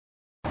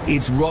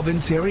It's Robin,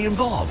 Terry and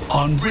Bob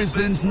on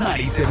Brisbane's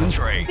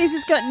 97.3. This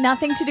has got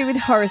nothing to do with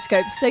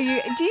horoscopes. So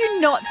do you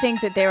not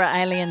think that there are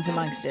aliens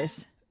amongst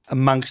us?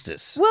 Amongst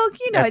us. Well,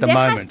 at the there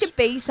moment. has to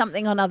be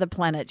something on other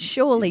planets.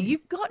 Surely.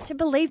 You've got to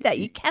believe that.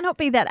 You cannot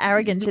be that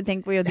arrogant to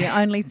think we're the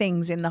only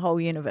things in the whole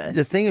universe.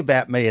 The thing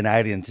about me and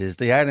aliens is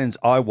the aliens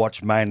I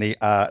watch mainly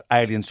are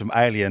aliens from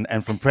Alien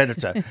and from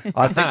Predator.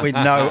 I think we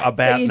know about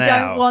But you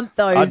now. don't want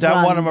those I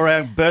don't want them ones.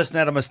 around bursting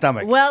out of my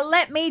stomach. Well,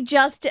 let me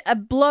just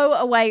blow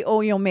away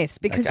all your myths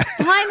because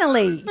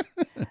finally,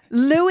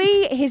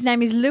 his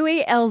name is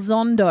Louis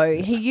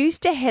Elizondo. He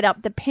used to head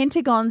up the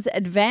Pentagon's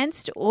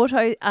Advanced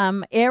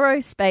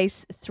Aerospace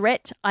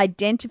Threat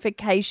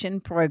Identification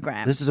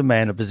Program. This is a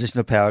man in a position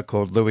of power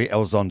called Louis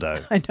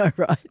Elizondo. I know,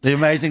 right? The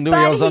amazing Louis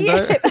But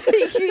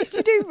Elizondo. he used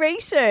to do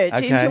research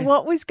Okay. into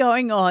what was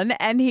going on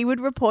and he would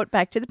report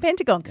back to the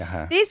Pentagon.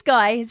 This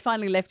guy has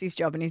finally left his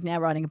job and he's now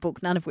writing a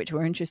book, none of which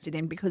we're interested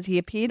in, because he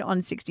appeared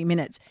on 60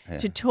 Minutes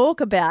to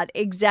talk about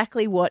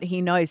exactly what he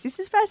knows. This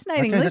is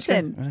fascinating. Okay,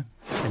 Listen.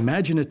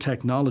 Imagine a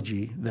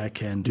technology that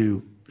can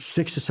do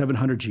 600 to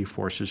 700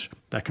 G-forces,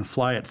 that can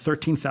fly at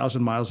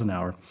 13,000 miles an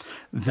hour,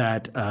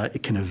 that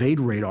it can evade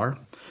radar,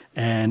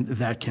 and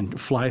that can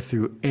fly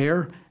through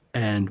air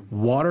and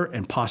water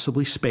and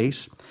possibly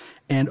space.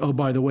 And, oh,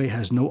 by the way,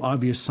 has no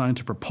obvious signs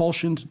of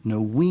propulsion,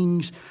 no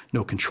wings,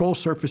 no control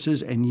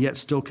surfaces, and yet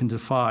still can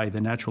defy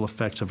the natural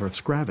effects of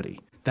Earth's gravity.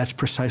 That's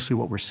precisely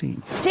what we're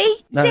seeing. See?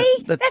 No,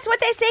 That's what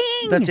they're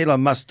saying. That's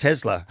Elon Musk's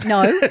Tesla.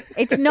 No,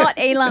 it's not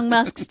Elon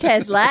Musk's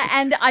Tesla.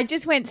 And I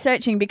just went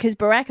searching because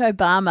Barack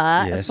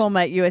Obama, Yes.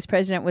 former US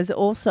president, was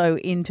also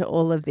into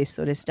all of this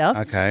sort of stuff.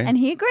 Okay. And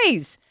he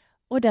agrees.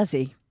 Or does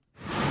he?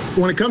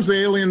 When it comes to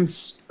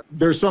aliens,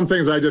 there's some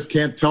things I just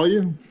can't tell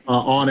you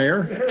on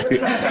air.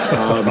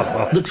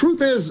 The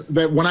truth is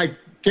that when I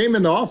came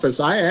into office,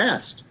 I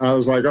asked. I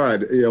was like, all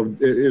right,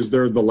 is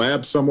there the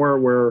lab somewhere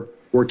where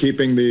we're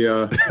keeping the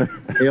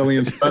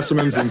alien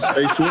specimens in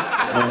spaceship?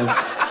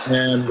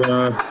 And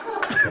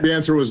the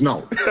answer was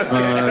no.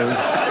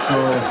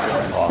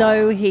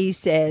 So he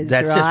says,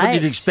 That's right? just what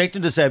you'd expect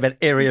him to say about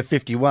Area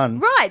 51.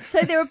 Right. So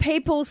there are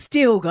people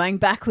still going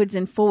backwards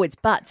and forwards,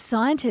 but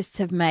scientists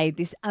have made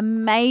this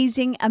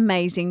amazing,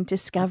 amazing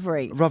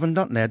discovery. Robin,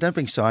 not now. Don't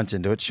bring science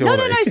into it, No,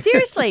 surely.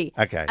 seriously.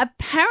 Okay.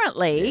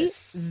 Apparently,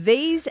 Yes.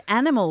 these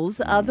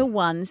animals are the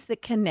ones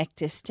that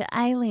connect us to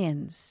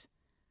aliens.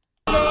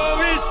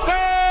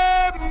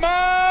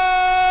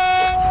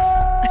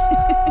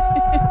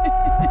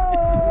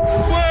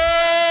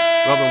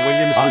 Robin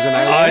Williams was an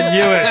alien. I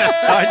knew it.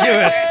 I knew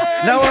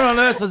it. No one on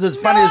earth was as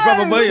funny as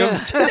Robin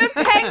Williams. The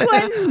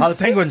penguins. Oh,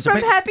 the penguins. From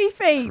Happy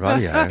Feet.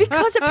 Rightio.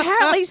 Because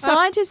apparently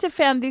scientists have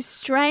found this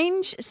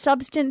strange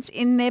substance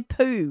in their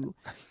poo.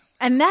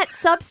 And that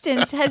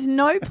substance has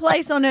no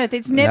place on Earth.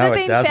 It's never No, it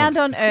been doesn't. found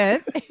on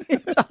Earth.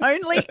 It's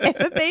only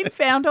ever been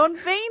found on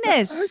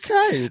Venus.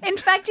 Okay. In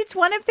fact, it's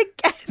one of the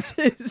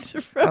gases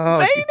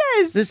from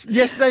Venus.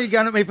 Yesterday you're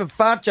going at me for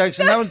fart jokes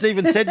and no one's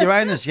even said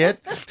Uranus yet.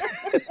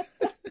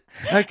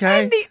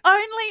 Okay. And the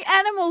only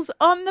animals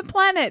on the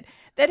planet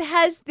that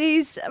has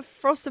these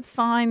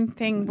phosphine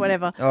thing,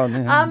 whatever, Oh,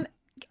 no.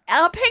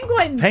 are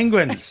penguins.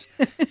 Penguins.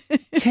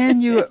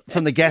 Can you,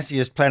 from the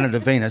gaseous planet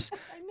of Venus,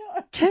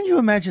 can you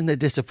imagine their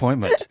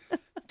disappointment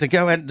to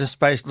go out into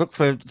space, look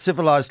for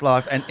civilized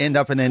life and end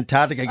up in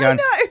Antarctica going,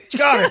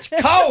 God, it's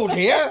cold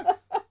here.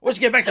 Let's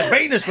get back to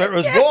Venus where it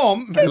was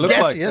warm They and look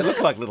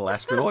gaseous. like little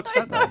astronauts,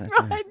 don't they?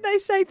 Right, they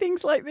say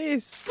things like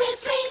this. We're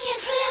bringing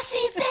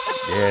Fluffy back.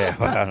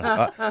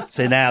 Yeah, well,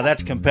 see now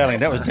that's compelling.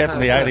 That was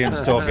definitely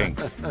aliens talking.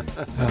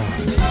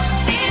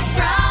 The